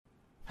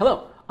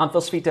Hello, I'm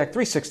Svitek,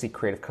 360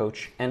 Creative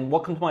Coach, and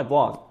welcome to my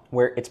blog,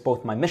 where it's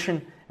both my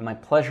mission and my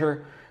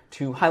pleasure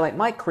to highlight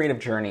my creative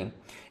journey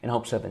in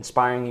hopes of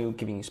inspiring you,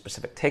 giving you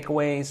specific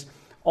takeaways,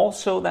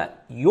 also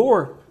that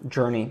your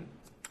journey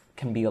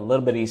can be a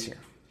little bit easier.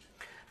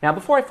 Now,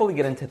 before I fully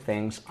get into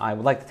things, I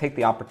would like to take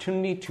the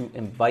opportunity to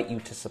invite you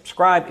to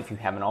subscribe if you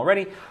haven't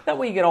already. That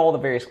way you get all the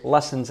various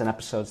lessons and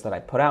episodes that I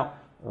put out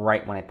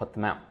right when I put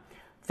them out.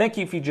 Thank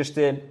you if you just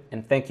did,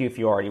 and thank you if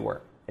you already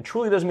were. It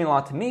truly does mean a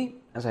lot to me,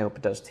 as I hope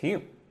it does to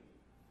you.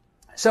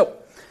 So,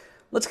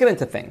 let's get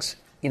into things.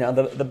 You know,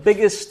 the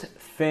biggest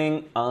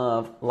thing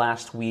of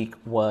last week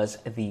was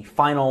the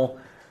final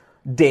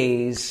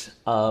days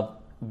of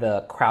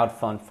the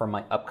crowdfund for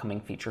my upcoming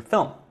feature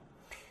film.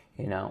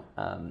 It was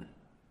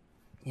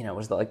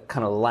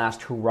kind of the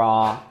last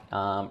hurrah,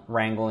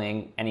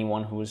 wrangling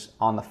anyone who was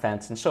on the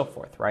fence and so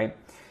forth, right?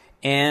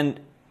 And,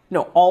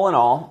 all in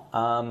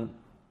all,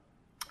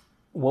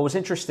 what was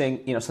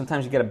interesting,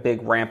 sometimes you get a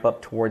big ramp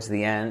up towards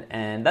the end,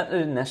 and that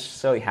didn't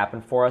necessarily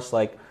happen for us.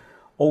 Like,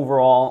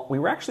 overall, we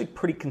were actually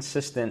pretty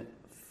consistent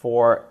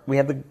we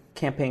had the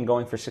campaign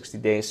going for 60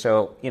 days,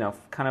 so,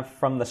 kind of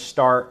from the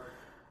start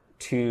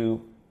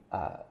to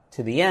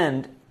the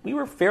end, we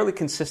were fairly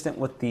consistent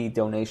with the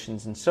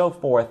donations and so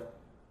forth,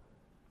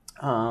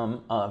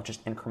 of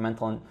just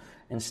incremental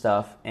and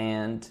stuff,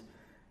 and,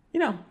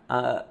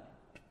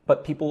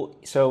 but people,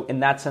 so in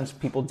that sense,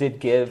 people did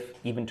give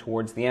even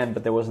towards the end,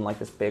 but there wasn't like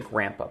this big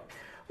ramp up,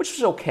 which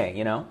was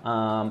okay,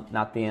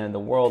 not the end of the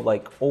world.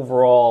 Like,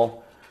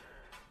 overall,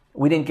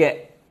 we didn't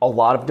get a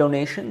lot of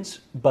donations,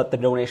 but the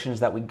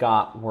donations that we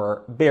got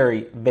were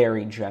very,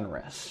 very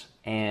generous.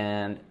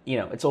 And,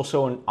 it's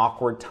also an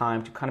awkward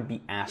time to kind of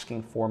be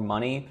asking for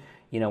money.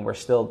 We're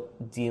still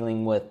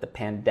dealing with the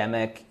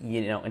pandemic,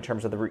 in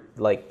terms of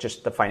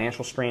just the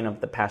financial strain of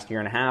the past year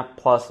and a half,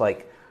 plus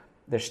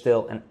there's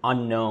still an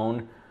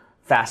unknown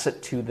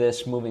facet to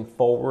this moving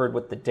forward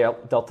with the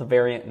Delta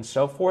variant and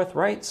so forth,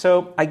 right?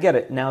 So I get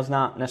it. Now's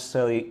not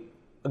necessarily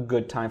a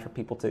good time for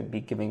people to be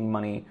giving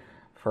money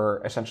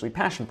for essentially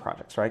passion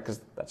projects, right?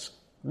 Because that's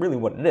really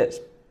what it is.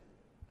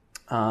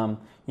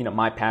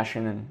 My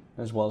passion, and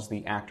as well as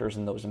the actors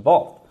and those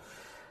involved.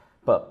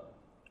 But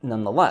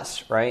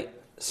nonetheless, right?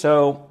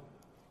 So,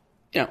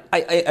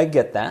 I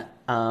get that.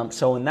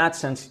 So in that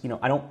sense,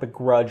 I don't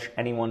begrudge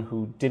anyone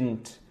who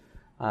didn't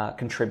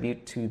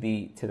contribute to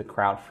the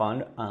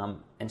crowdfund.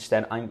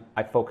 Instead,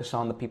 I focus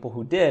on the people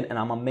who did, and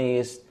I'm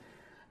amazed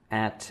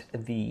at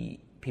the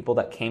people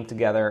that came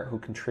together who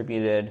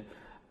contributed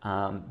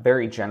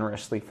very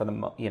generously for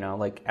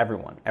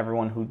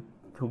everyone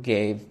who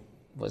gave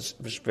was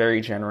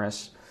very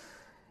generous,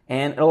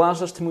 and it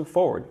allows us to move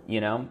forward,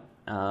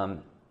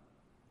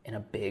 in a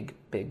big,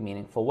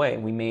 meaningful way.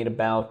 We made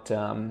about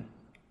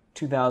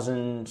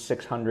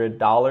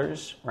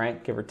 $2,600,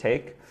 right, give or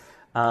take.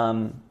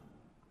 And,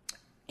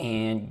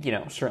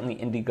 certainly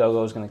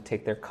Indiegogo is going to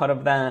take their cut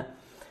of that.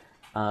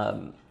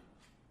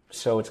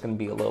 So it's going to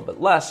be a little bit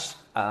less.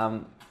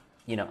 And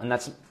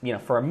that's,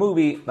 for a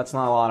movie, that's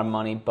not a lot of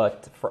money,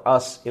 but for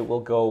us, it will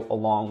go a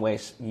long way,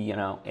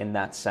 in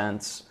that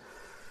sense.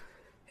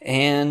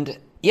 And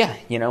yeah,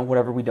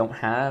 whatever we don't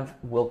have,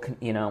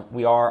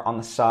 we are on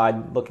the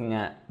side looking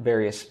at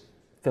various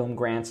film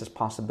grants as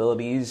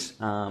possibilities,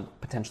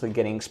 potentially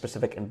getting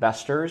specific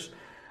investors.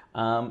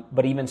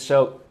 But even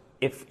so,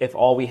 if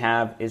all we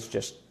have is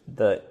just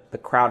the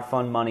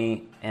crowdfund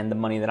money and the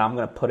money that I'm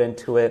going to put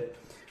into it,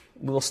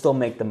 we'll still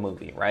make the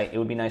movie, right? It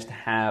would be nice to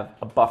have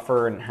a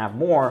buffer and have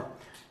more,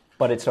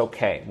 but it's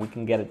okay. We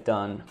can get it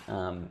done,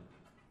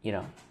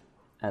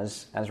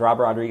 as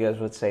Robert Rodriguez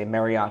would say,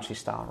 mariachi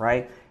style,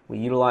 right? We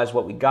utilize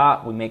what we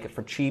got, we make it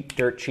for cheap,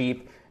 dirt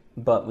cheap,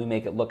 but we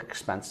make it look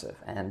expensive.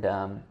 And,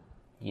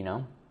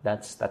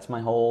 that's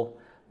my whole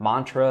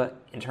mantra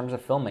in terms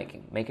of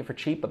filmmaking. Make it for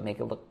cheap, but make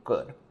it look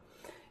good.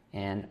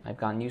 And I've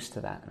gotten used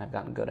to that, and I've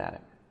gotten good at it.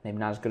 Maybe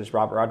not as good as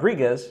Robert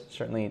Rodriguez,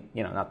 certainly,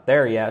 not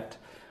there yet,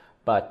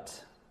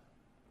 but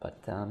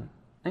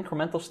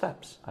incremental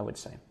steps, I would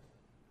say.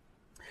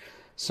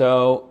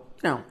 So,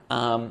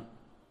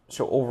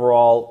 so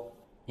overall,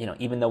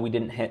 even though we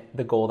didn't hit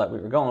the goal that we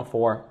were going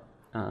for,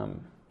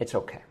 it's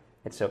okay.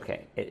 It's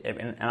okay.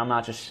 And I'm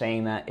not just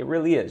saying that. It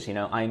really is.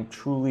 I'm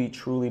truly,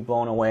 truly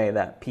blown away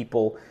that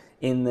people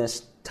in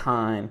this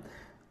time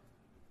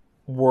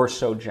were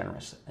so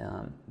generous.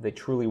 They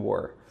truly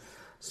were.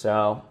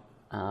 So,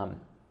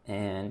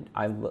 and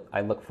I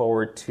look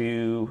forward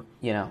to,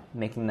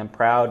 making them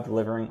proud,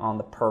 delivering on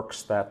the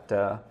perks that,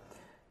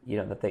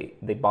 that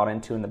they bought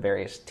into in the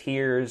various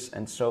tiers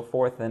and so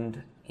forth,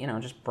 and,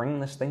 just bringing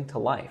this thing to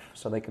life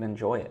so they can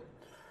enjoy it.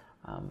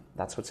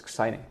 That's what's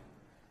exciting.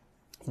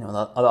 The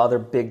other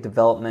big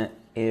development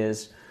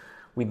is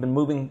we've been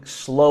moving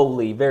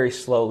slowly, very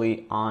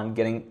slowly, on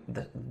getting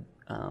the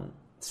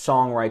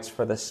song rights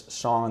for this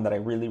song that I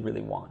really,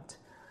 really want.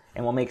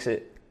 And what makes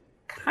it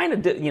kind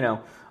of,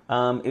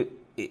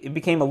 it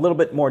became a little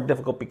bit more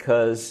difficult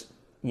because,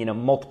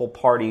 multiple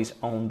parties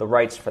own the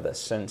rights for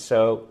this. And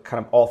so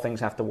kind of all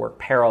things have to work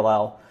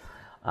parallel.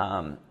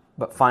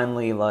 But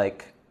finally,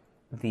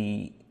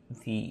 the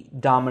the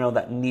domino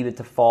that needed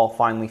to fall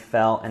finally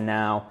fell, and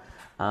now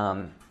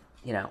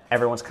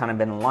everyone's kind of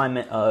been in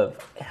alignment of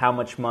how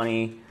much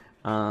money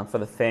for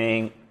the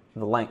thing,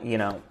 the length,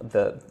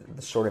 the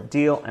sort of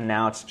deal, and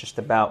now it's just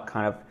about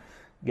kind of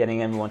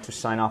getting everyone to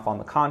sign off on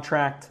the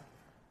contract,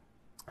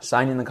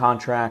 signing the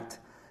contract,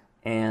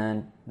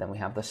 and then we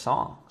have the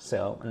song.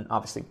 So, and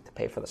obviously to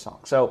pay for the song.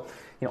 So,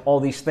 all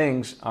these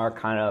things are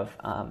kind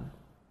of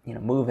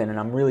moving, and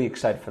I'm really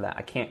excited for that.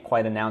 I can't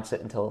quite announce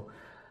it until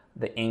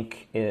the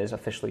ink is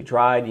officially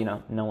dried.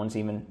 No one's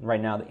even,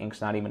 right now the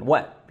ink's not even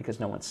wet because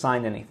no one's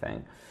signed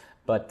anything.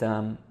 But,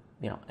 in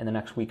the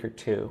next week or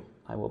two,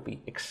 I will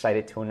be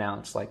excited to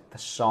announce like the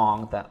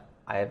song that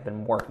I have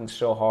been working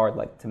so hard.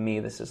 Like, to me,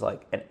 this is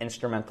like an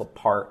instrumental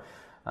part,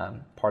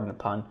 pardon the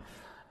pun,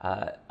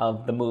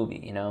 of the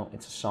movie.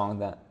 It's a song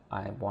that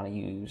I want to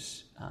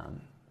use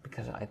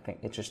because I think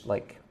it just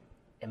like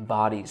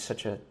embodies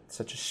such a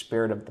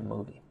spirit of the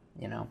movie.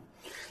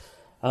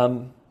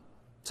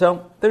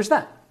 So there's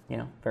that.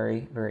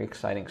 Very, very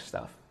exciting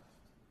stuff.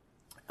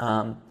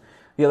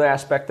 The other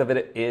aspect of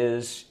it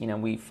is,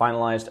 we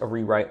finalized a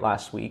rewrite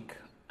last week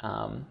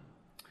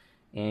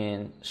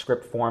in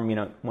script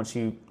form. Once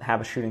you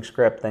have a shooting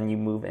script, then you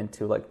move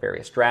into like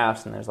various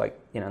drafts, and there's like,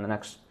 the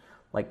next,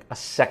 like a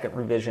second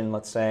revision,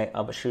 let's say,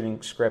 of a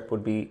shooting script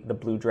would be the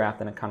blue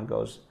draft, and it kind of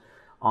goes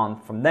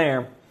on from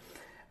there.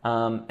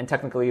 And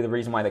technically, the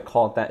reason why they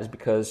call it that is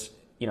because,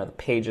 the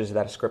pages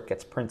that a script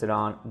gets printed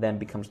on then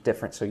becomes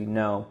different,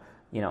 so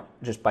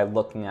just by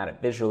looking at it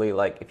visually,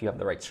 like if you have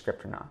the right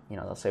script or not.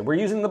 They'll say, we're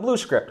using the blue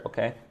script.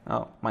 Okay,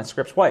 oh, my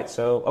script's white,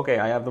 so okay,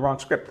 I have the wrong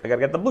script. I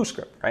gotta get the blue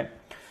script, right?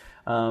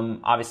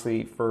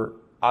 Obviously, for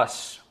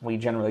us, we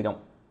generally don't,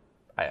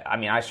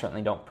 I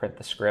certainly don't print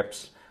the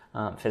scripts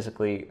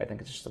physically. I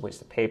think it's just a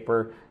waste of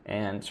paper,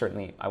 and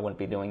certainly I wouldn't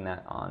be doing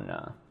that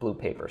on blue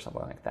paper or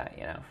something like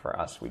that. For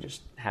us, we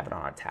just have it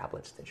on our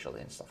tablets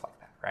digitally and stuff like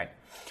that, right?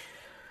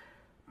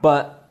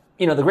 But,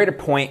 the greater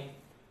point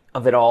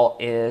of it all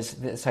is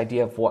this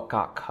idea of what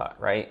got cut,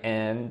 right?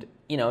 And,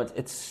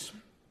 it's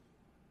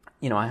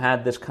I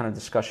had this kind of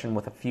discussion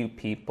with a few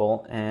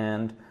people,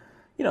 and,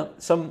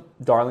 some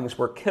darlings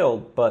were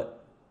killed,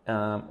 but,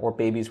 or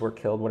babies were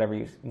killed, whatever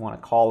you want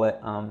to call it,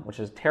 which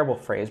is a terrible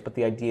phrase, but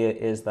the idea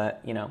is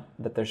that,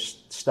 that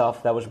there's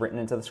stuff that was written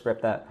into the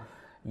script that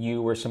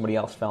you or somebody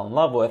else fell in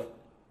love with,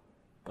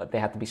 but they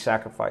had to be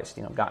sacrificed,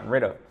 gotten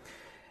rid of.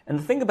 And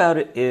the thing about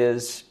it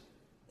is,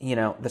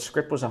 the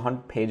script was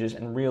 100 pages,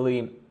 and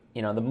really,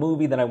 the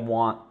movie that I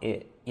want,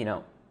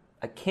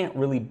 I can't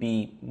really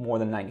be more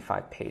than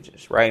 95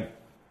 pages, right?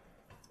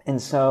 And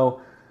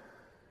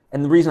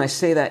the reason I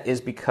say that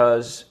is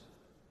because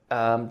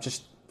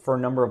just for a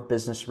number of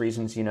business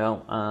reasons,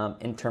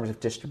 in terms of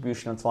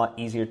distribution, it's a lot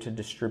easier to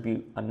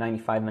distribute a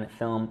 95-minute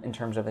film. In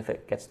terms of if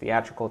it gets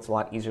theatrical, it's a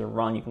lot easier to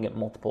run. You can get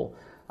multiple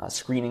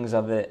screenings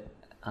of it,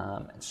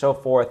 and so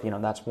forth.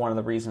 That's one of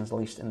the reasons, at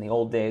least in the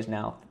old days.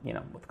 Now,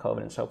 with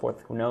COVID and so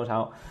forth, who knows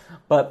how.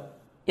 But,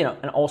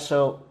 and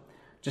also,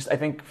 just I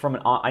think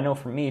I know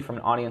for me, from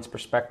an audience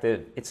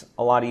perspective, it's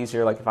a lot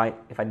easier. Like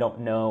if I don't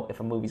know if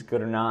a movie's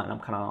good or not, and I'm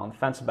kind of on the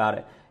fence about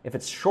it, if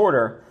it's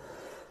shorter,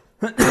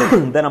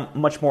 then I'm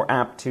much more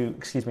apt to,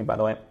 excuse me, by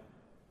the way,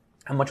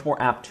 I'm much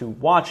more apt to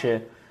watch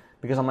it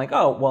because I'm like,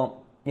 oh,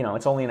 well,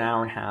 it's only an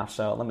hour and a half,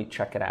 so let me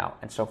check it out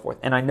and so forth.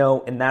 And I know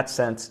in that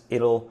sense,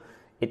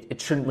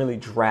 it shouldn't really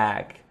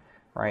drag,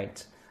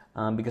 right?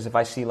 Because if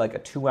I see like a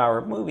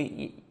 2-hour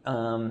movie,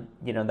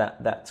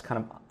 that's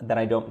kind of, that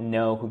I don't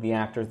know who the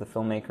actors, the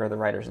filmmaker, the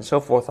writers, and so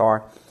forth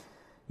are,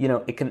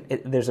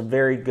 there's a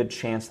very good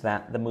chance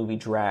that the movie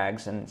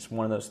drags, and it's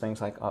one of those things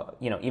like,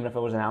 even if it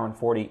was an hour and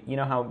 40,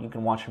 how you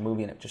can watch a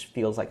movie and it just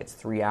feels like it's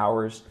 3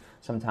 hours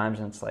sometimes,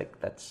 and it's like,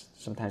 that's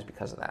sometimes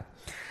because of that.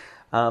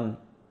 And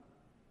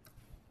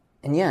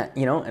yeah,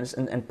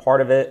 and part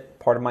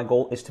of my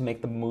goal is to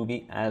make the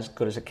movie as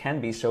good as it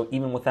can be. So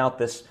even without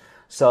this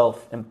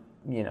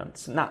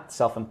it's not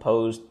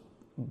self-imposed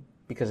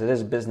because it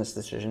is a business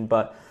decision,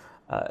 but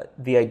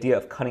the idea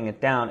of cutting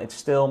it down, it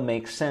still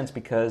makes sense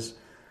because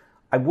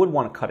I would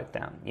want to cut it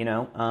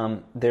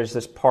down. There's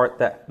this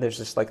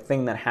like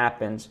thing that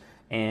happens,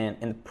 and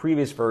in the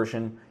previous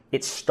version,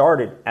 it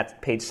started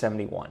at page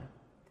 71.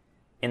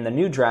 In the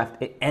new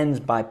draft, it ends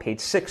by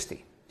page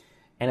 60.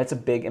 And it's a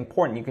big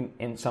important, you can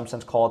in some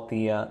sense call it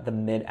the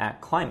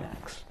mid-act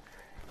climax.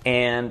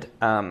 And,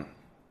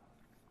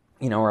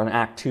 or an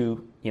act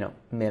 2,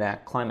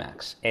 mid-act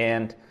climax.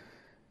 And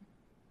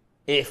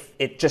if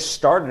it just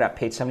started at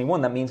page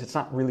 71, that means it's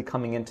not really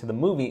coming into the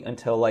movie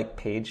until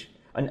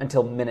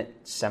until minute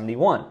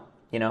 71,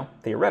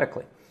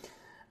 theoretically.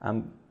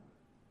 And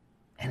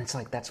it's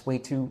like, that's way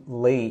too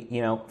late,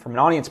 from an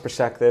audience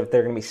perspective.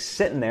 They're going to be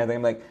sitting there, they're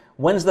going to be like,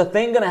 when's the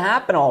thing going to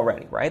happen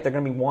already, right? They're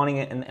going to be wanting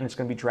it, and it's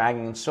going to be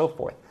dragging and so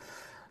forth.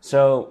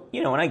 So,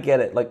 and I get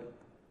it, like,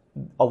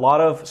 a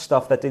lot of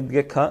stuff that did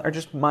get cut are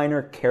just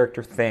minor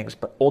character things,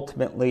 but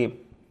ultimately,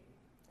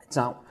 it's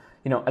not,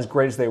 as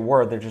great as they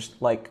were, they're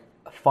just like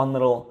fun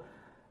little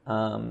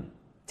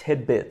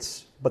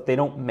tidbits, but they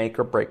don't make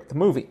or break the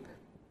movie.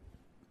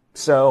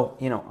 So,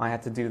 I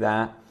had to do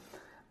that.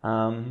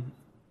 And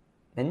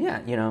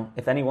yeah,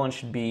 if anyone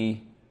should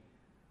be,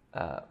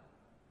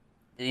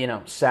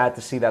 sad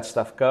to see that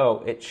stuff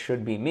go, it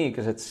should be me,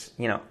 because it's,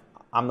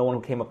 I'm the one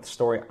who came up with the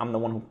story. I'm the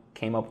one who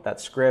came up with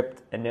that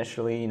script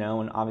initially,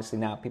 and obviously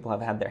now people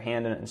have had their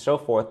hand in it and so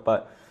forth,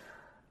 but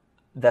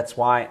that's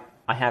why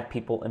I have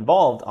people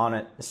involved on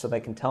it, so they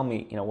can tell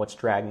me, what's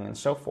dragging and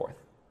so forth,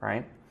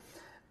 right?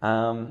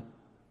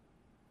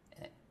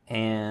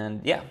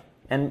 And yeah,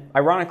 and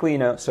ironically,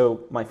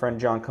 so my friend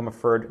John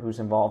Comerford, who's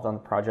involved on the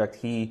project,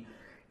 he,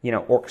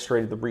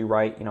 orchestrated the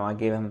rewrite. I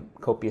gave him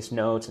copious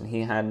notes, and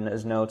he had in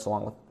his notes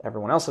along with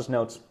everyone else's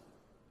notes,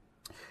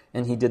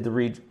 and he did the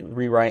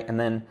rewrite, and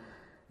then,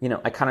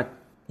 I kind of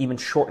even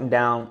shortened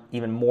down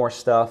even more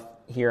stuff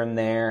here and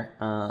there,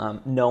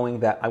 knowing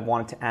that I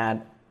wanted to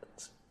add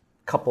a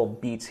couple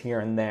beats here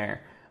and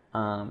there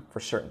for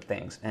certain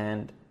things,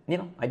 and,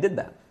 I did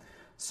that.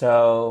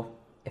 So,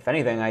 if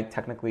anything, I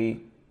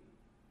technically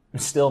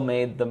still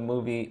made the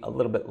movie a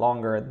little bit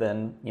longer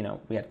than,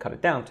 we had cut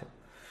it down to.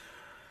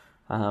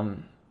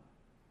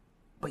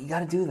 But you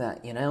got to do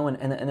that,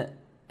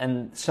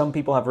 and some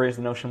people have raised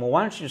the notion, well,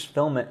 why don't you just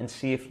film it and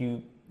see if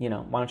you,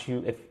 why don't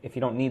you, if you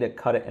don't need it,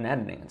 cut it in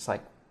editing? It's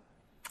like,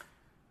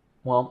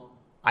 well,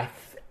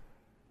 if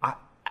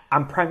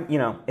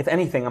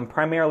anything, I'm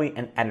primarily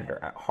an editor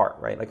at heart,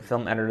 right? Like a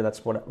film editor,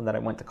 that I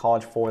went to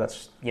college for.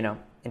 That's,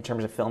 in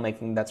terms of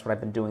filmmaking, that's what I've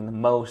been doing the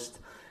most,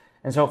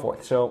 and so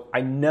forth. So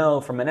I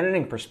know from an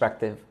editing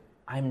perspective,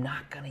 I'm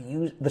not going to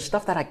use the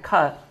stuff that I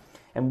cut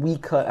and we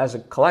cut as a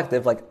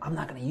collective. Like, I'm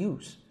not going to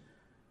use.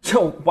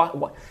 So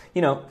what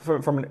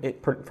from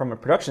a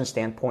production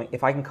standpoint,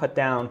 if I can cut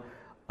down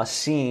a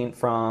scene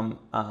from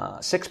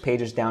 6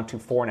 pages down to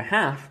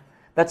 4.5,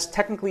 that's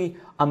technically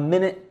 1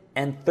 minute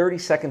and 30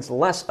 seconds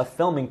less of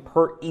filming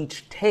per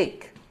each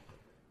take,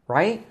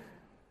 right?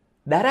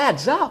 That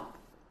adds up.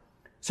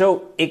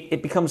 So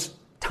it becomes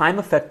time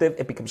effective,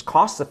 it becomes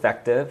cost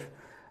effective,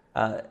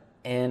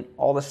 and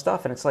all this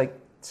stuff. And it's like,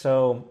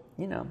 so,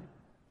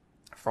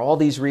 for all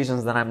these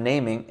reasons that I'm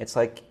naming, it's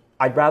like,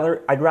 I'd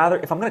rather,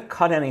 if I'm going to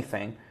cut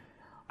anything,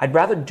 I'd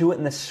rather do it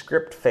in the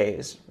script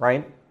phase,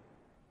 right?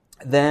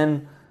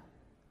 Than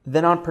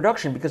on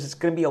production, because it's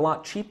going to be a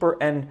lot cheaper.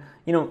 And,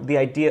 the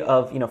idea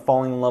of,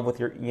 falling in love with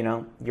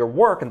your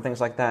work and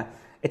things like that,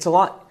 it's a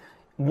lot,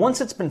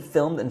 once it's been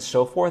filmed and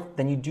so forth,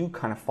 then you do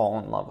kind of fall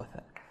in love with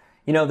it.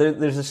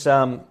 There's this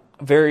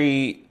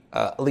very,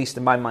 at least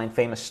in my mind,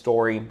 famous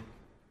story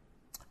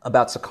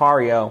about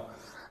Sicario,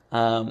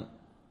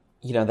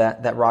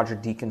 that Roger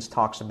Deakins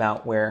talks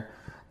about, where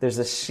there's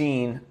this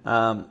scene,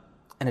 and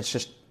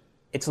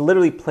it's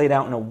literally played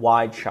out in a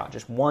wide shot,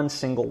 just one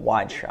single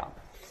wide shot.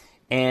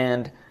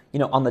 And,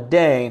 on the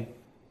day,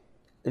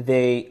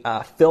 they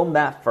filmed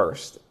that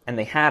first, and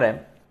they had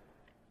it,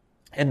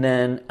 and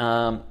then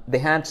they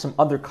had some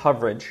other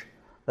coverage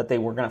that they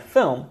were going to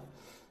film,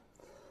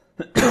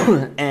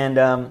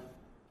 and,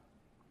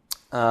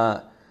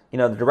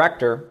 the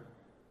director,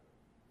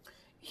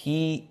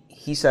 he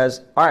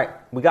says, all right,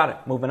 we got it,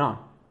 moving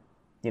on.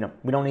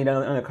 We don't need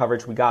another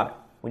coverage, we got it.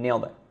 We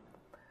nailed it.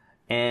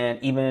 And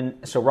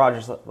even, so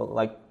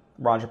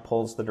Roger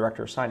pulls the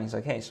director aside, and he's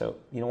like, hey, so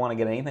you don't want to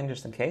get anything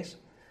just in case?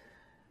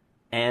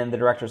 And the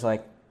director's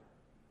like,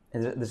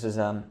 this is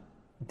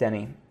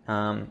Denny,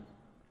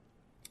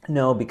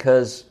 no,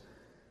 because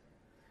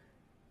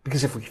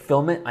if we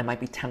film it, I might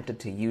be tempted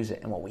to use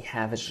it, and what we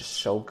have is just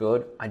so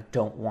good, I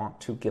don't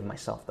want to give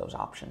myself those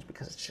options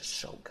because it's just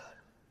so good.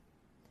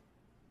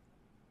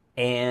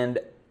 And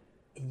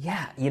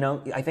yeah,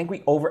 I think we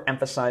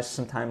overemphasize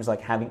sometimes, like,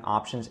 having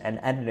options and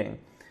editing.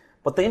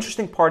 But the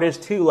interesting part is,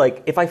 too,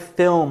 like, if I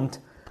filmed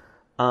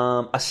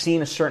a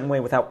scene a certain way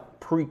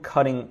without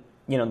pre-cutting,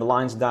 the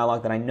lines of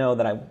dialogue that I know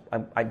that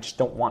I just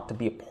don't want to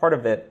be a part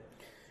of it,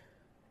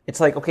 it's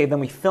like, okay, then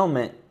we film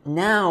it.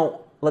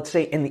 Now, let's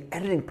say in the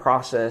editing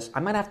process,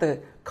 I might have to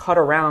cut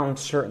around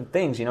certain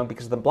things,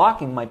 because the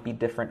blocking might be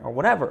different or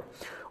whatever.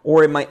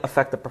 Or it might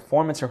affect the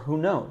performance, or who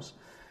knows.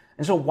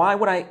 And so why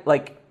would I,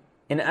 like,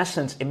 in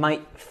essence, it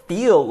might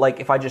feel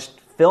like if I just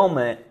film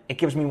it, it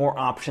gives me more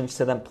options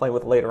to then play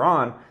with later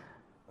on,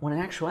 when in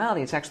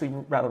actuality, it's actually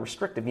rather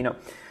restrictive.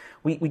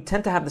 We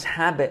tend to have this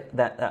habit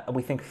that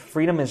we think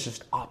freedom is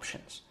just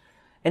options.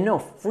 And no,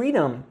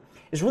 freedom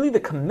is really the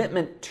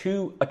commitment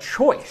to a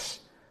choice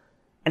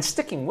and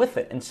sticking with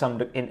it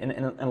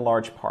in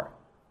large part,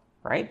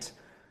 right?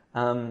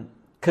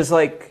 Because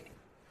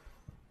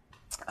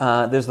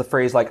there's the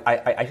phrase, like,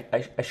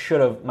 I should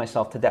have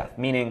myself to death,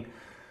 meaning,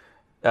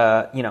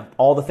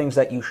 all the things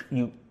that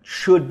you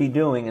should be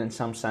doing in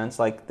some sense,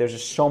 like, there's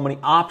just so many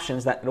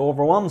options that it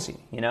overwhelms you,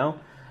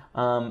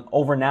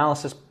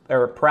 overanalysis,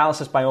 or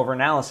paralysis by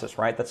overanalysis,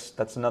 right?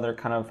 That's another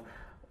kind of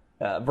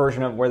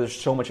version of where there's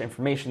so much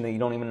information that you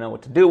don't even know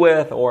what to do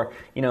with, or,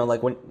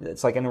 like when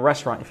it's like in a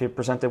restaurant, if you're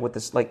presented with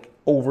this, like,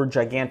 over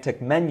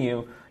gigantic menu,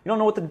 you don't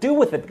know what to do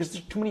with it because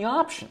there's too many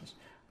options,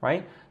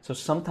 right? So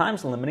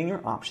sometimes limiting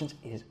your options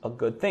is a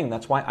good thing.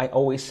 That's why I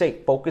always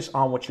say focus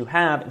on what you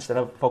have instead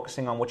of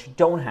focusing on what you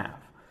don't have.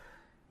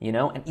 you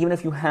know? And even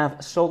if you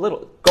have so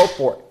little, go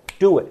for it.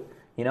 Do it.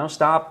 You know,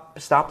 stop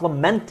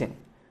lamenting.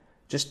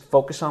 Just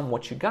focus on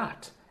what you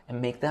got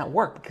and make that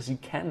work, because you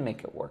can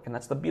make it work. And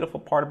that's the beautiful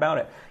part about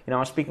it. You know, I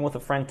was speaking with a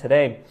friend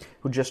today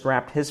who just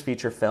wrapped his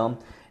feature film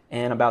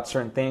and about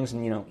certain things,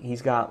 and, you know,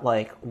 he's got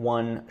like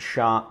one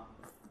shot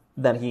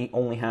that he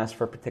only has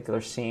for a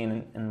particular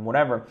scene and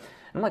whatever.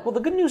 And I'm like, well, the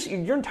good news,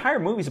 your entire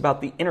movie is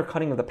about the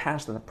intercutting of the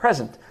past and the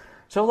present.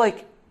 So,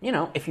 like, you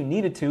know, if you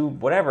needed to,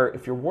 whatever,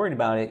 if you're worried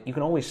about it, you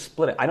can always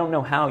split it. I don't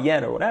know how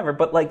yet or whatever,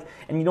 but like,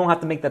 and you don't have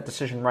to make that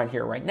decision right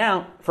here, right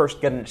now. First,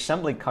 get an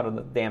assembly cut of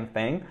the damn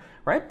thing,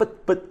 right?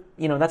 But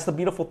you know, that's the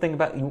beautiful thing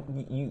about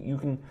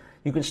you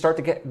can start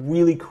to get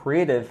really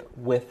creative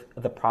with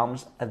the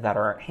problems that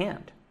are at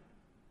hand.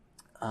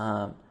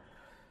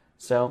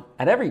 So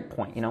at every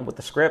point, you know, with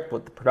the script,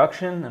 with the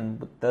production,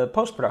 and with the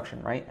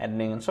post-production, right,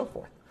 editing and so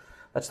forth.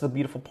 That's the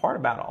beautiful part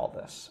about all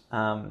this.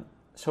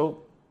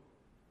 So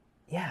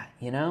yeah,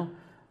 you know,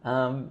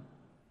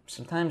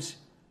 sometimes,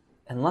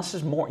 and less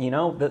is more, you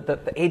know,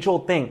 the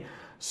age-old thing,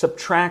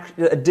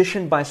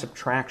 addition by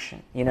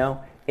subtraction, you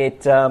know,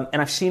 and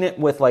I've seen it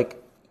with,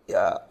 like,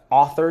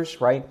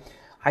 authors, right?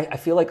 I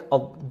feel like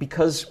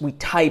because we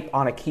type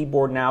on a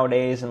keyboard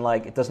nowadays and,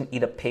 like, it doesn't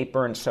eat up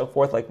paper and so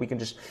forth, like, we can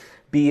just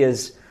be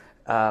as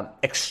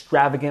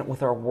extravagant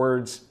with our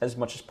words as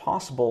much as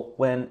possible,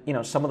 when, you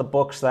know, some of the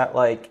books that,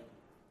 like,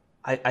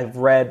 I've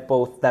read,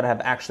 both that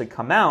have actually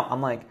come out,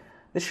 I'm like,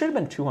 this should have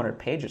been 200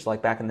 pages,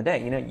 like back in the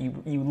day. You know,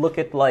 you look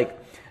at, like,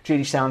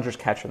 J.D. Salinger's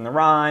Catcher in the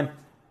Rye,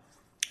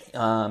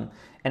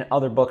 and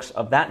other books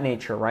of that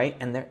nature, right?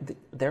 And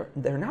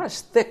they're not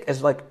as thick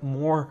as, like,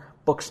 more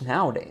books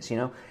nowadays. You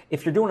know,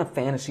 if you're doing a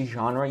fantasy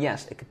genre,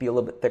 yes, it could be a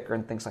little bit thicker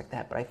and things like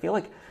that. But I feel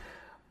like,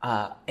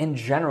 in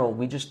general,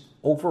 we just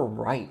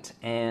overwrite,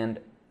 and,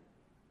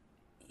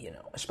 you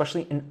know,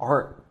 especially in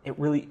art, it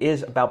really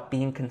is about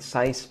being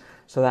concise,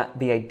 so that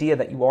the idea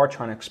that you are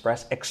trying to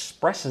express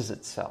expresses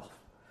itself.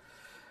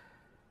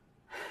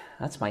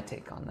 That's my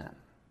take on that.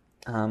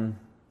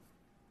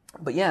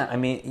 But yeah, I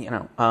mean, you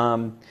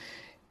know,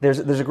 there's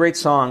a great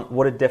song,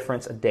 "What a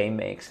Difference a Day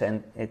Makes,"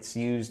 and it's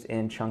used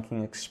in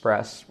Chungking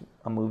Express,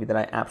 a movie that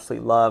I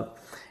absolutely love.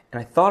 And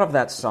I thought of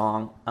that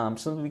song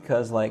simply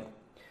because, like,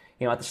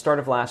 you know, at the start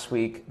of last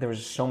week, there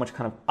was so much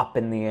kind of up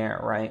in the air,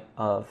 right?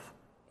 Of,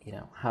 you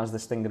know, how's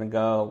this thing gonna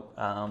go?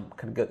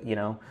 Could it go, you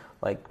know,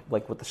 like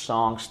with the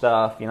song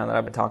stuff, you know, that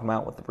I've been talking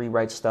about, with the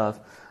rewrite stuff,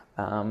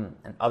 and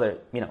other,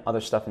 you know,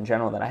 other stuff in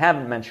general that I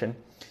haven't mentioned.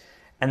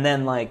 And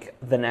then, like,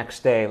 the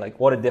next day, like,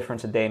 what a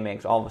difference a day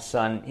makes. All of a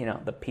sudden, you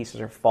know, the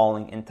pieces are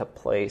falling into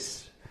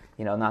place.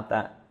 You know, not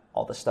that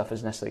all the stuff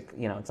is necessarily,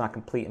 you know, it's not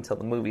complete until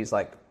the movie's,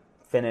 like,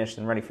 finished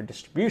and ready for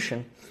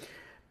distribution.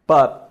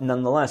 But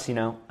nonetheless, you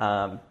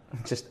know,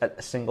 just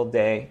a single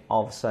day,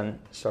 all of a sudden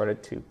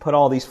started to put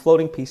all these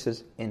floating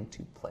pieces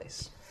into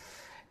place.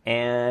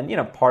 And, you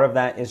know, part of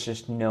that is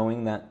just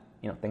knowing that,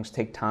 you know, things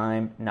take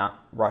time,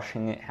 not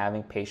rushing it,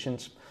 having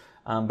patience.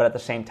 But at the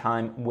same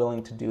time,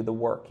 willing to do the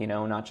work, you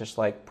know, not just,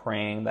 like,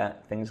 praying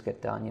that things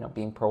get done, you know,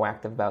 being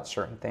proactive about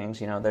certain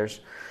things. You know, there's,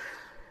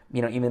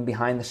 you know, even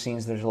behind the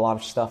scenes, there's a lot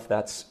of stuff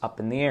that's up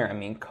in the air. I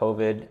mean,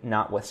 COVID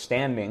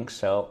notwithstanding,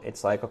 so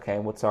it's like, okay,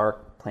 what's our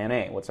plan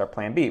A? What's our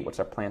plan B? What's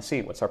our plan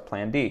C? What's our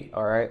plan D?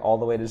 All right, all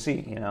the way to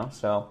Z, you know,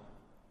 so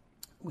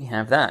we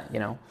have that, you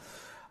know,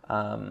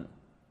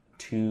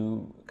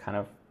 to kind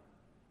of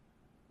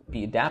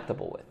be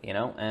adaptable with, you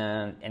know,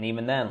 and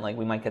even then, like,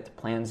 we might get to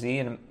plan Z,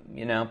 and,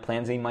 you know,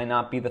 plan Z might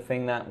not be the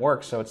thing that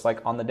works, so it's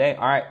like, on the day,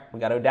 all right, we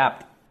got to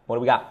adapt. What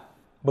do we got?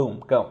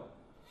 Boom, go.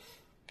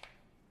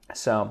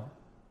 So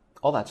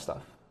all that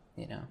stuff,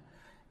 you know,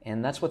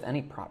 and that's with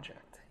any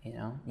project, you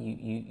know,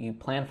 you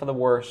plan for the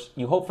worst,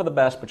 you hope for the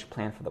best, but you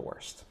plan for the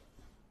worst,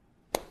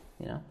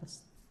 you know,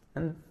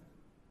 and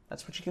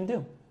that's what you can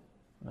do.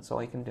 That's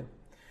all you can do.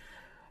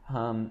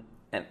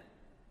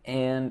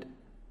 And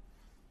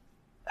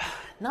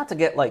not to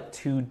get, like,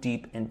 too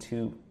deep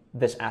into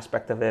this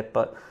aspect of it,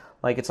 but,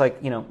 like, it's like,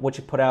 you know, what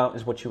you put out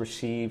is what you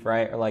receive,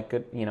 right? Or, like,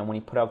 good, you know, when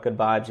you put out good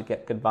vibes, you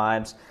get good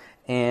vibes.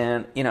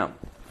 And, you know,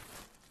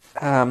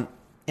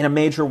 in a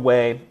major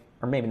way,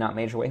 or maybe not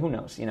major way, who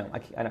knows? You know, I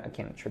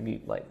can't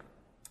attribute, like,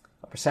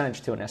 a percentage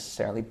to it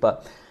necessarily,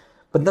 but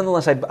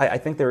nonetheless, I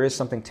think there is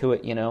something to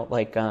it, you know.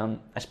 Like, I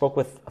spoke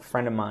with a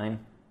friend of mine,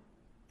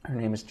 her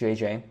name is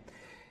JJ,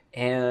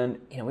 and,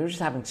 you know, we were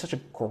just having such a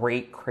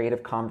great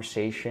creative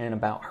conversation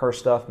about her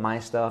stuff, my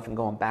stuff, and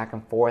going back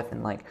and forth.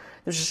 And, like,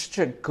 there's just such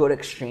a good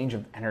exchange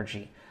of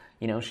energy.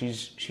 You know,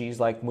 she's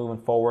like moving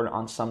forward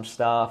on some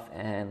stuff,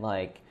 and,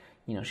 like,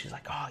 you know, she's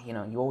like, oh, you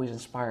know, you always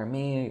inspire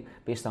me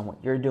based on what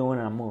you're doing,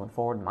 and I'm moving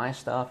forward in my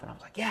stuff. And I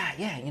was like,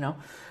 yeah, you know,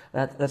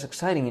 that's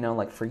exciting. You know,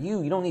 like, for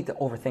you don't need to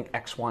overthink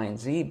X, Y, and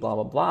Z, blah,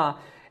 blah, blah.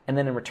 And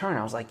then in return,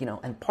 I was like, you know,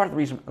 and part of the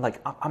reason, like,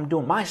 I'm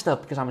doing my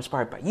stuff because I'm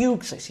inspired by you,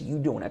 because I see you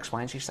doing X,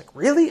 Y, and Z. She's like,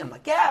 really? I'm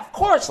like, yeah, of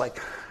course.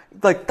 Like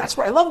that's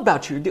what I love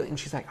about you. You're doing. And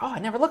she's like, oh, I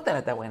never looked at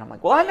it that way. And I'm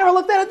like, well, I never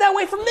looked at it that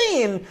way from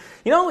me. And,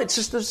 you know, it's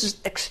just, there's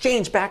just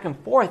exchange back and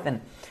forth.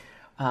 And,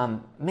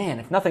 man,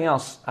 if nothing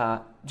else,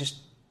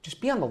 just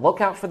just be on the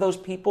lookout for those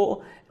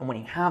people. And when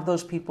you have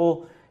those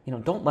people,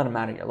 don't let them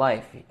out of your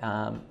life.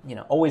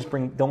 Always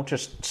don't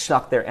just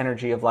suck their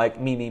energy of like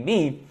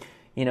me.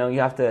 You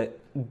have to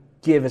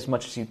give as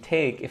much as you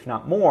take, if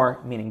not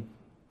more, meaning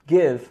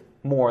give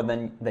more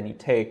than you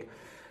take.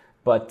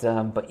 But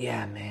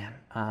yeah, man,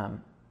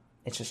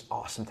 it's just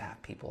awesome to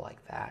have people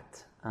like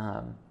that.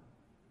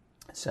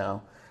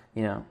 So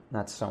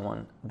that's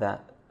someone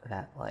that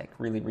like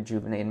really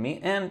rejuvenated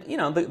me. And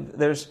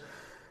there's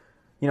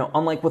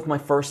unlike with my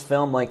first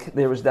film, like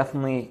there was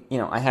definitely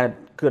I had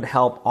good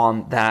help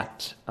on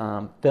that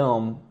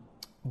film,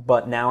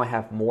 but now I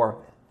have more of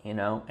it,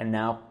 and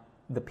now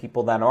the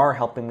people that are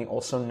helping me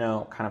also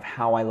know kind of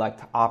how I like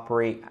to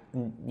operate,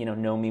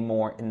 know me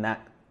more in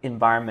that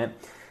environment.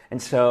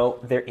 And so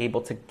they're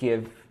able to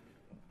give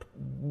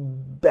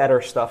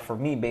better stuff for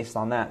me based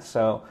on that.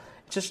 So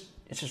it's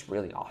just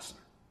really awesome,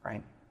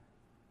 right?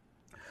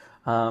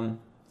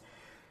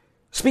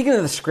 Speaking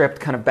of the script,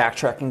 kind of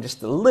backtracking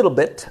just a little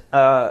bit,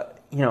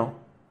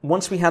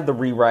 once we had the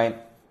rewrite,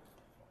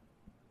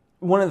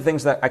 one of the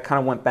things that I kind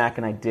of went back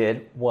and I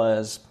did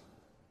was,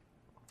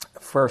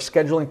 for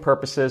scheduling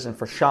purposes and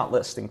for shot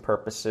listing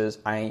purposes,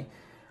 I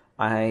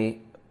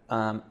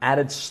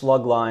added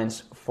slug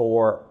lines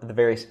for the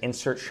various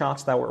insert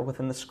shots that were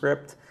within the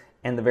script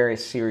and the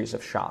various series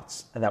of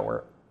shots that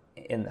were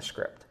in the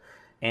script.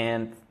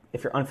 And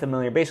if you're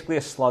unfamiliar, basically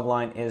a slug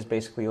line is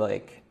basically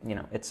like,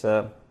 it's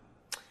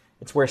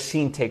where a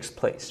scene takes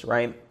place,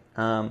 right?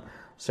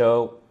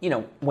 So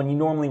when you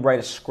normally write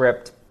a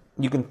script,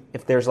 you can,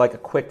 if there's like a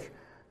quick,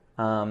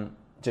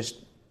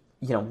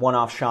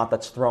 one-off shot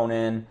that's thrown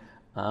in,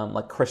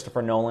 like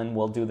Christopher Nolan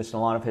will do this in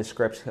a lot of his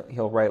scripts.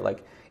 He'll write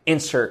like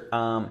insert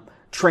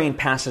train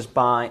passes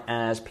by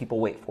as people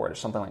wait for it or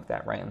something like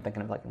that, right? I'm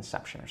thinking of like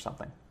Inception or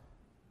something.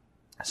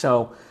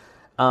 So,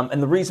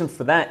 and the reason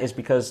for that is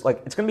because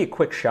like it's going to be a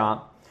quick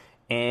shot,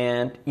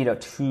 and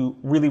to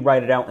really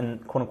write it out in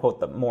quote unquote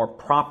the more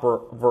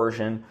proper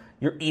version,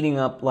 you're eating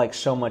up like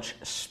so much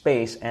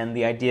space, and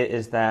the idea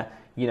is that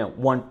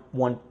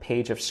one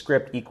page of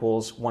script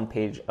equals 1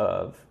 page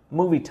of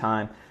movie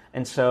time.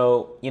 And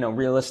so,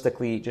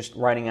 realistically, just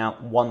writing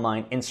out one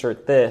line,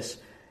 insert this,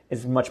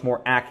 is much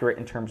more accurate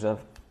in terms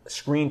of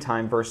screen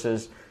time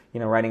versus,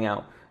 writing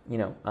out,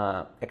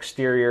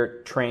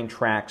 exterior train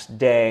tracks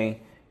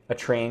day, a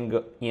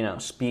train,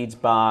 speeds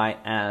by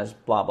as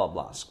blah, blah,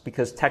 blah.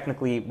 Because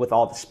technically, with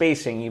all the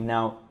spacing, you've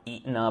now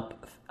eaten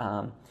up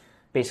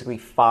basically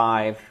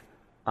 5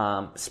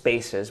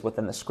 spaces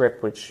within the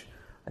script, which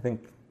I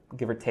think,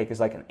 give or take, is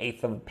like an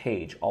eighth of a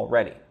page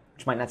already,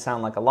 which might not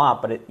sound like a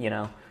lot, but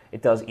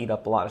it does eat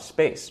up a lot of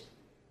space.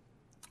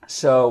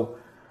 So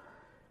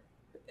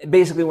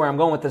basically where I'm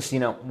going with this,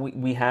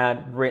 we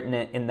had written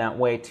it in that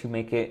way to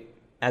make it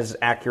as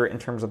accurate in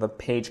terms of the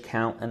page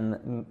count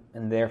and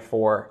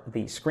therefore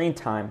the screen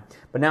time.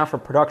 But now for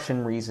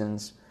production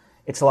reasons,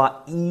 it's a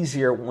lot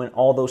easier when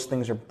all those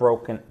things are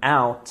broken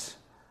out,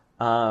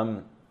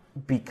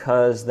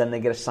 because then they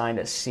get assigned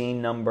a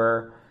scene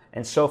number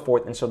and so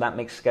forth. And so that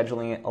makes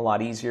scheduling it a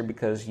lot easier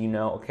because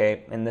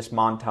okay, in this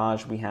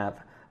montage we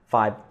have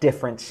 5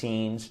 different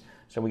scenes,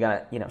 so we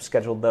got to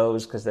schedule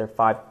those because they're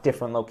 5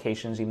 different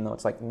locations, even though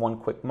it's like one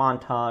quick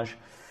montage.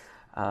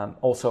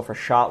 Also for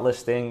shot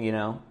listing,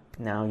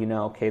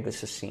 now okay,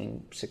 this is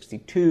scene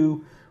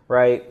 62,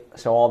 right?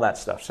 So all that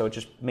stuff. So it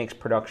just makes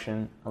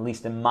production, at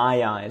least in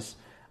my eyes,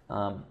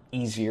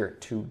 easier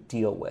to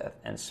deal with.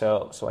 And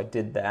so I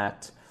did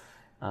that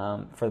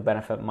for the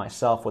benefit of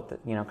myself with the,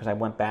 because I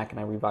went back and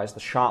I revised the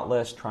shot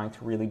list, trying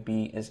to really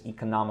be as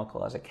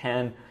economical as I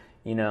can.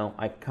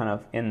 I kind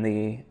of in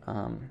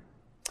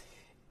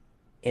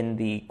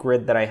the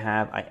grid that I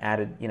have, I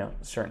added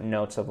certain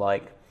notes of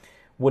like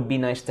would be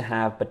nice to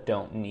have but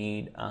don't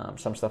need.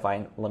 Some stuff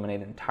I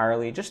eliminated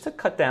entirely just to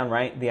cut down,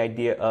 right, the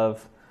idea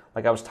of,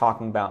 like I was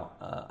talking about,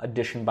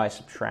 addition by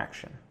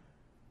subtraction.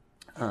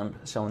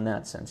 So in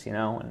that sense,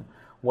 and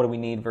what do we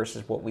need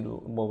versus what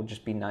would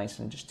just be nice,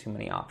 and just too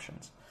many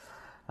options.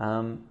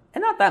 And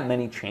not that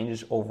many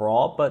changes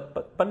overall,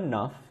 but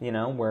enough,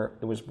 where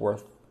it was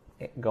worth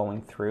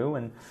going through.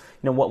 And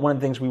one of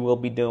the things we will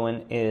be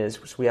doing is,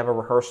 so we have a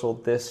rehearsal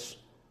this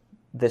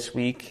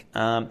week,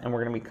 and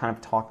we're going to be kind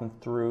of talking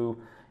through,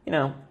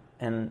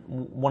 and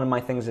one of my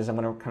things is I'm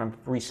going to kind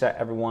of reset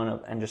everyone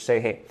and just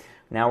say, hey,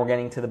 now we're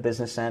getting to the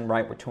business end,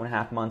 right? We're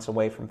 2.5 months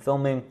away from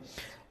filming.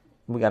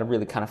 We got to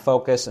really kind of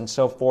focus and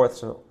so forth.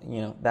 So,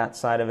 that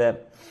side of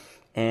it.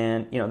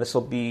 And, this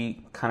will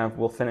be kind of,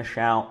 we'll finish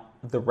out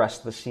the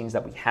rest of the scenes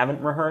that we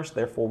haven't rehearsed.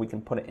 Therefore, we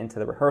can put it into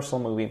the rehearsal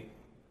movie.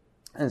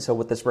 And so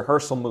with this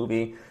rehearsal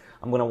movie,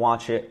 I'm going to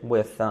watch it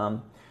with the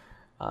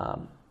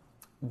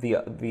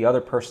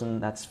other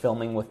person that's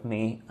filming with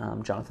me,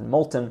 Jonathan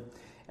Moulton,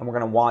 and we're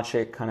going to watch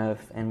it kind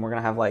of, and we're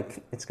going to have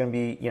like, it's going to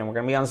be, we're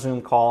going to be on a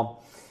Zoom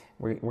call.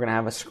 We're going to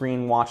have a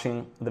screen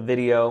watching the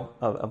video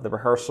of the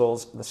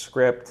rehearsals, the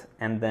script,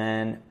 and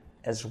then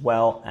as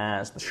well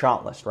as the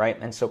shot list, right?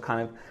 And so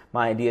kind of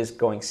my idea is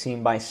going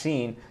scene by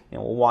scene.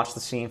 We'll watch the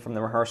scene from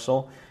the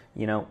rehearsal.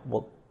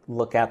 We'll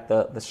look at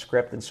the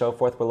script and so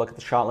forth. We'll look at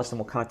the shot list and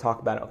we'll kind of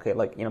talk about it. Okay,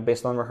 like,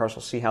 based on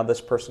rehearsal, see how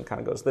this person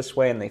kind of goes this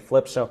way and they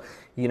flip. So,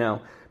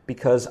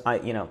 because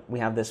we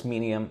have this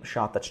medium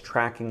shot that's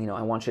tracking,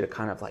 I want you to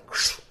kind of like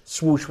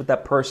swoosh with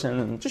that person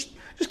and just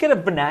get a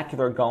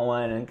vernacular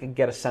going and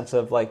get a sense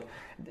of like,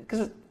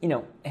 because,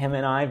 him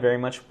and I very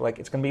much like,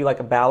 it's going to be like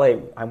a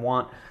ballet. I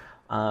want,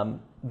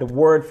 the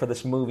word for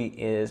this movie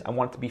is, I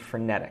want it to be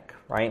frenetic,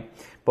 right?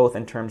 Both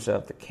in terms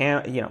of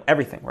the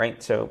everything,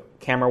 right? So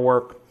camera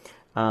work,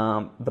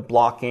 the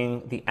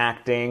blocking, the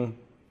acting,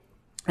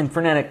 and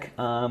frenetic,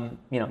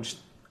 just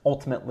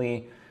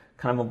ultimately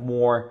kind of a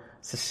more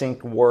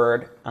succinct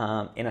word,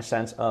 in a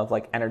sense of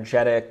like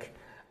energetic,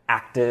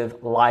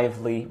 active,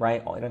 lively,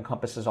 right? It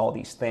encompasses all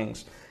these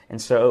things.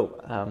 And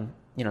so,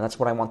 that's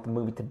what I want the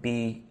movie to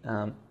be,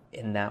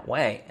 in that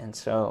way. And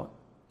so,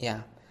 yeah.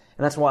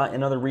 And that's why,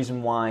 another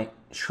reason why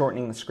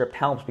shortening the script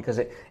helps, because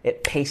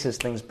it paces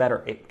things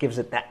better. It gives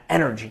it that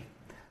energy,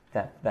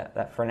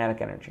 that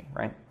frenetic energy,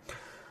 right?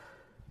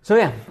 So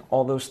yeah,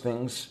 all those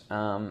things,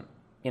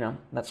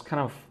 that's kind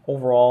of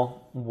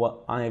overall what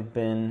I've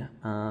been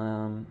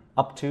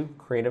up to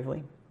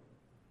creatively.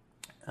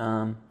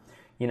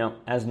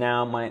 As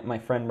now my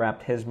friend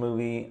wrapped his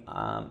movie,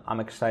 I'm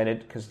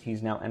excited because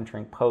he's now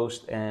entering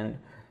post, and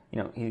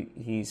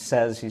he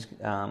says he's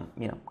kind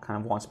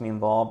of wants me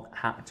involved.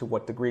 To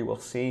what degree, we'll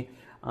see.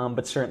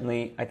 But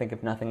certainly, I think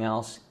if nothing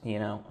else,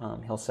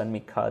 he'll send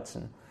me cuts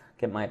and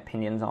get my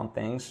opinions on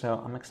things.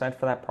 So I'm excited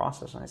for that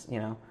process.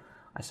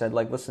 I said,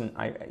 like, listen,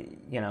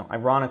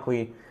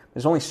 ironically,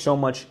 there's only so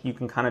much you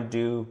can kind of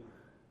do,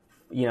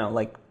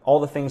 like all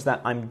the things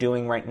that I'm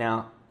doing right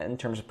now in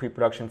terms of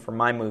pre-production for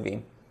my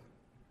movie.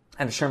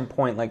 At a certain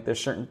point, like,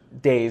 there's certain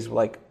days,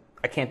 like,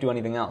 I can't do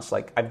anything else.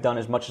 Like, I've done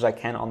as much as I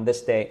can on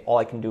this day. All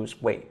I can do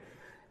is wait.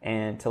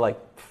 And to,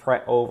 like,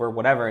 fret over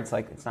whatever, it's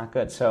like, it's not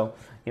good. So,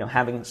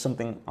 having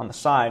something on the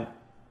side,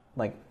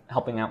 like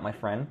helping out my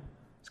friend,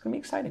 it's going to be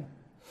exciting.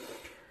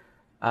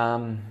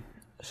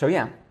 So,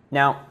 yeah.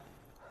 Now,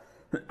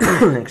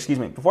 excuse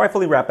me, before I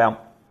fully wrap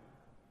out,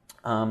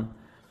 I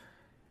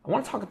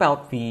want to talk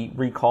about the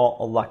recall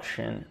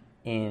election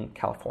in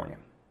California.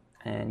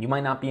 And you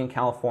might not be in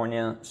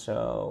California,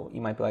 so you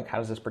might be like, how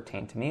does this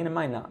pertain to me? And it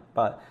might not.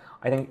 But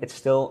I think it's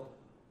still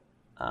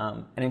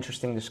an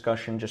interesting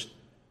discussion just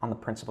on the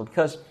principle,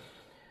 because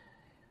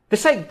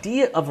this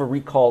idea of a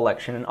recall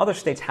election, and other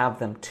states have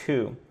them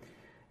too,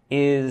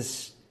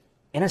 is,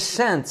 in a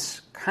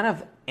sense, kind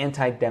of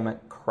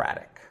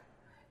anti-democratic.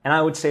 And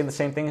I would say the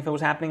same thing if it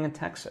was happening in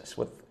Texas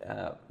with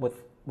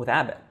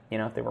Abbott,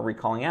 if they were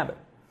recalling Abbott.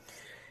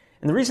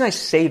 And the reason I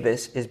say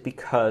this is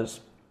because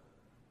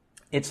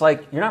it's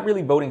like you're not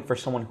really voting for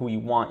someone who you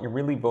want. You're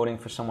really voting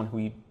for someone who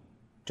you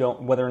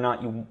don't, whether or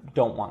not you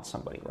don't want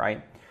somebody,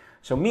 right?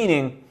 So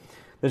meaning,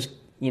 there's,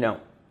 in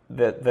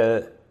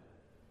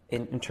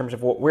terms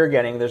of what we're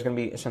getting, there's going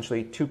to be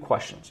essentially two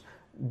questions.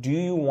 Do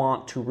you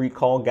want to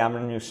recall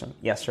Governor Newsom?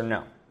 Yes or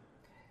no?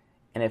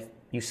 And if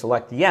you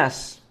select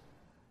yes,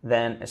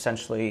 then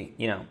essentially,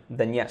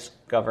 then yes,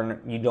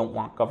 you don't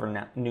want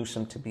Governor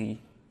Newsom to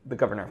be the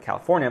governor of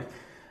California,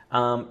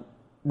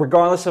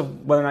 regardless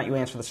of whether or not you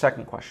answer the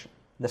second question.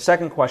 The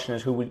second question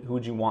is who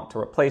would you want to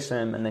replace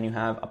him, and then you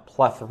have a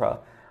plethora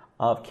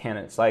of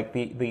candidates. Like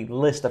the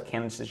list of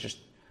candidates is just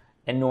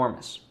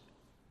enormous.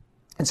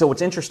 And so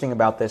what's interesting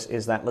about this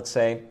is that, let's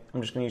say,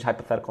 I'm just going to use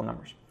hypothetical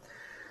numbers.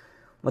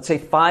 Let's say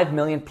 5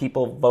 million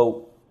people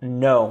vote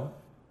no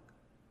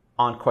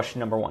on question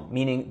number 1,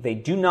 meaning they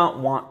do not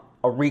want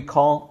a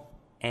recall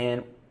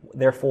and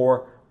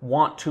therefore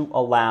want to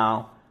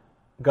allow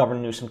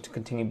Governor Newsom to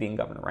continue being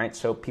governor, right?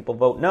 So people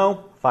vote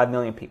no, 5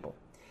 million people.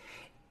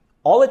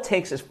 All it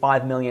takes is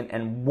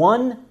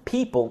 5,000,001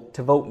 people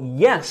to vote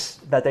yes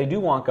that they do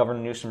want Governor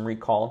Newsom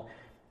recalled,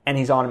 and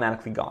he's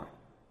automatically gone.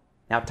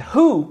 Now, to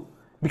who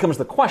becomes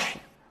the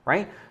question,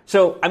 right?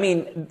 So, I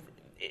mean,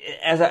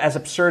 as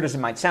absurd as it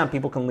might sound,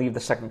 people can leave the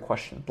second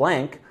question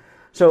blank.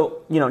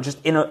 So, just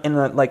in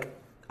a like,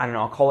 I don't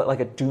know, I'll call it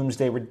like a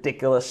doomsday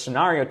ridiculous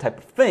scenario type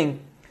of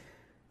thing.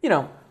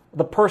 The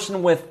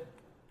person with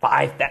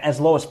as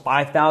low as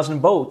 5,000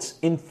 votes,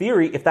 in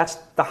theory, if that's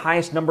the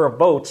highest number of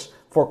votes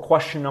for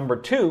question number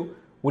 2,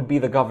 would be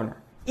the governor.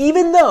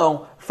 Even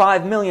though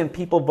 5 million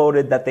people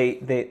voted that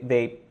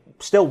they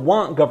still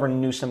want Governor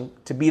Newsom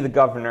to be the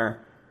governor,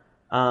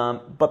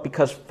 but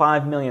because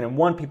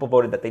 5,000,001 people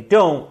voted that they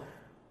don't,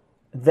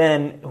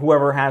 then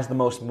whoever has the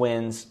most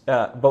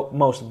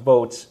most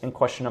votes in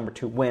question number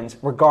 2 wins,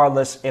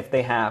 regardless if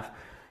they have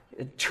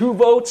 2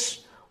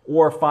 votes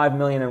or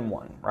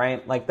 5,000,001,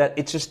 right? Like that,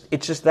 it's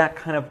just that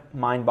kind of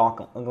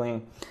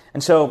mind-boggling.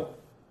 And so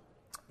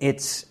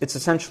it's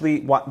essentially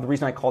the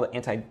reason I call it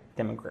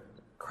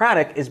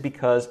anti-democratic is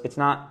because it's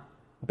not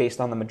based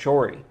on the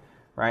majority,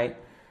 right?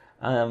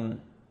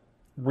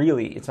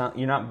 Really, it's not.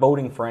 You're not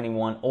voting for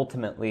anyone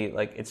ultimately.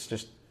 Like, it's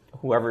just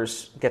whoever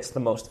gets the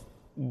most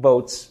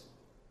votes,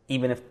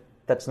 even if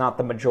that's not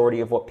the majority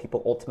of what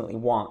people ultimately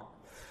want.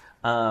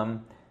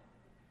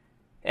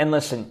 And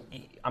listen,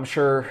 I'm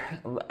sure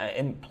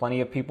and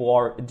plenty of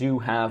people do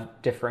have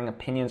differing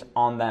opinions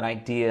on that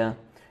idea.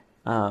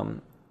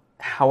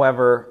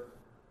 However,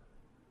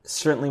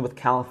 certainly with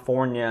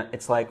California,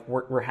 it's like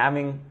we're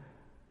having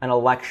an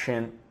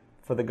election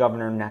for the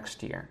governor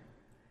next year.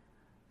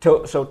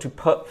 So to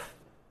put,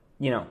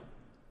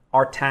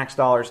 our tax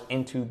dollars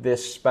into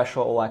this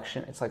special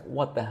election, it's like,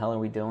 what the hell are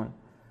we doing?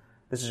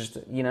 This is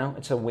just,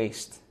 it's a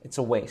waste. It's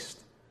a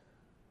waste.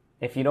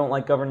 If you don't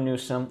like Governor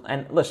Newsom,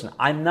 and listen,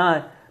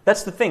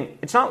 that's the thing.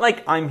 It's not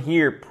like I'm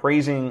here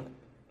praising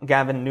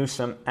Gavin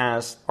Newsom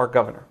as our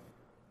governor.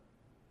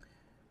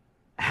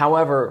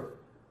 However,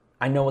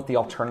 I know what the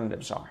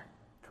alternatives are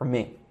for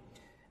me.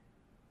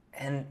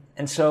 And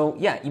so,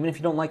 yeah, even if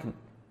you don't like him,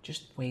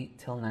 just wait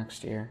till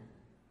next year.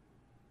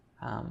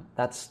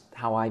 That's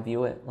how I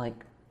view it.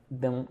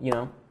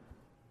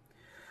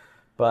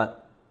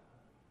 But,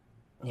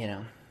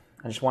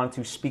 I just wanted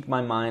to speak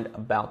my mind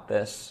about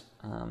this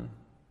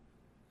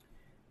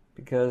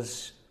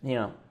because,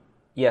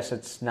 yes,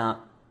 it's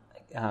not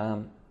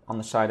on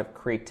the side of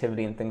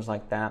creativity and things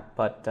like that,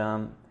 but,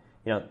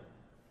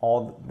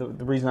 all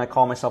the reason I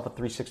call myself a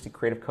 360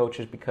 creative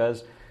coach is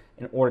because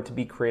in order to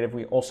be creative,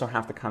 we also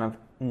have to kind of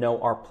know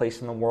our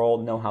place in the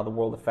world, know how the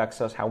world affects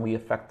us, how we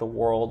affect the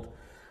world,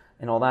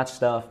 and all that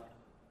stuff,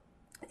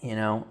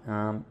 and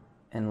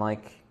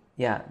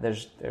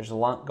there's a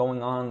lot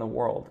going on in the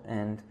world,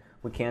 and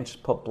we can't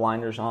just put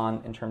blinders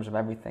on in terms of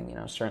everything.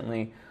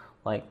 Certainly,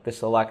 like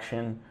this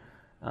election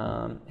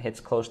hits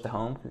close to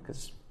home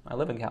because I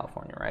live in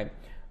California, right?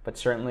 But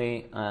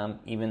certainly,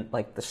 even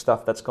like the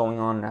stuff that's going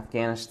on in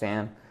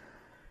Afghanistan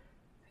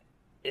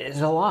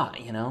is a lot,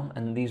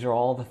 and these are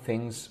all the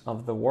things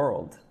of the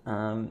world.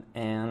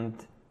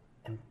 And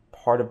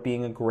part of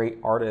being a great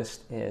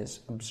artist is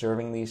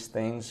observing these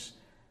things,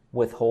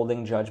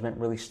 withholding judgment,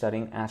 really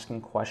studying,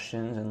 asking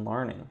questions, and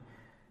learning.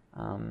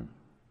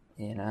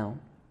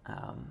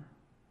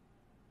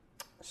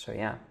 So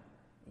yeah,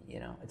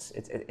 it's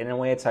in a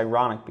way it's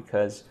ironic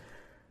because,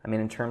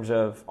 in terms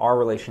of our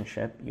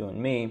relationship, you and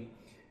me,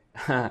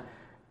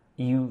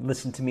 you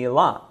listen to me a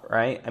lot,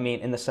 right?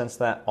 In the sense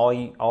that all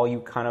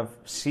you kind of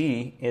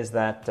see is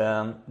that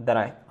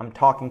I'm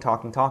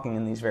talking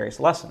in these various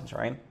lessons,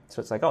 right? So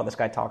it's like, oh, this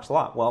guy talks a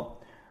lot.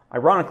 Well,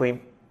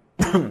 ironically,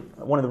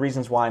 one of the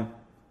reasons why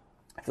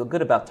I feel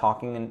good about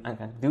talking and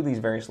I do these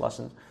various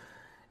lessons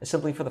is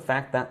simply for the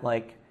fact that,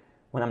 like,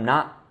 when I'm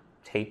not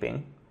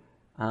taping,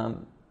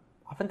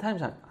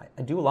 oftentimes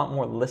I do a lot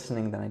more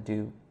listening than I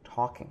do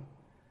talking.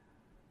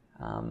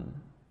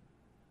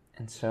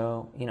 And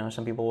so,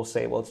 some people will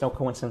say, well, it's no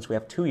coincidence we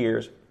have 2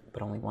 ears,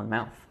 but only one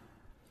mouth.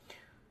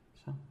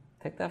 So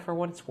take that for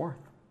what it's worth.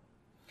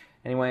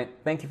 Anyway,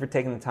 thank you for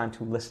taking the time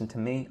to listen to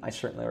me. I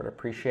certainly would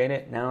appreciate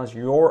it. Now is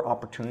your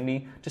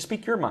opportunity to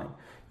speak your mind.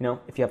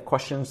 If you have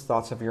questions,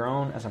 thoughts of your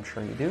own, as I'm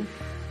sure you do,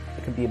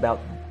 it could be about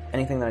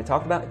anything that I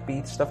talked about. It could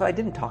be stuff that I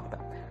didn't talk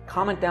about.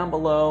 Comment down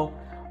below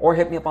or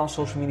hit me up on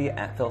social media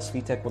at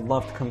Svitek. Would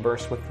love to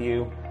converse with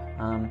you.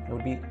 It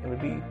would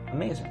be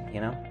amazing,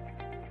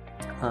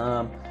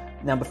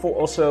 Now, before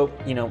also,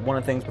 one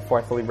of the things before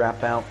I fully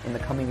wrap out, in the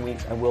coming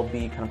weeks, I will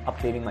be kind of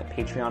updating my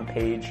Patreon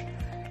page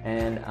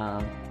and,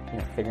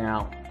 figuring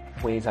out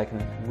ways I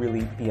can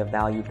really be of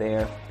value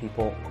there for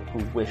people who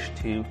wish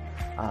to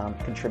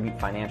contribute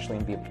financially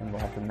and be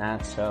involved in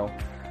that. So,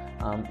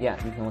 you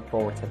can look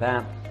forward to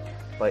that.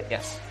 But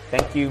yes,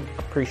 thank you,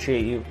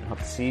 appreciate you, and hope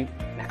to see you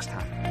next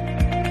time.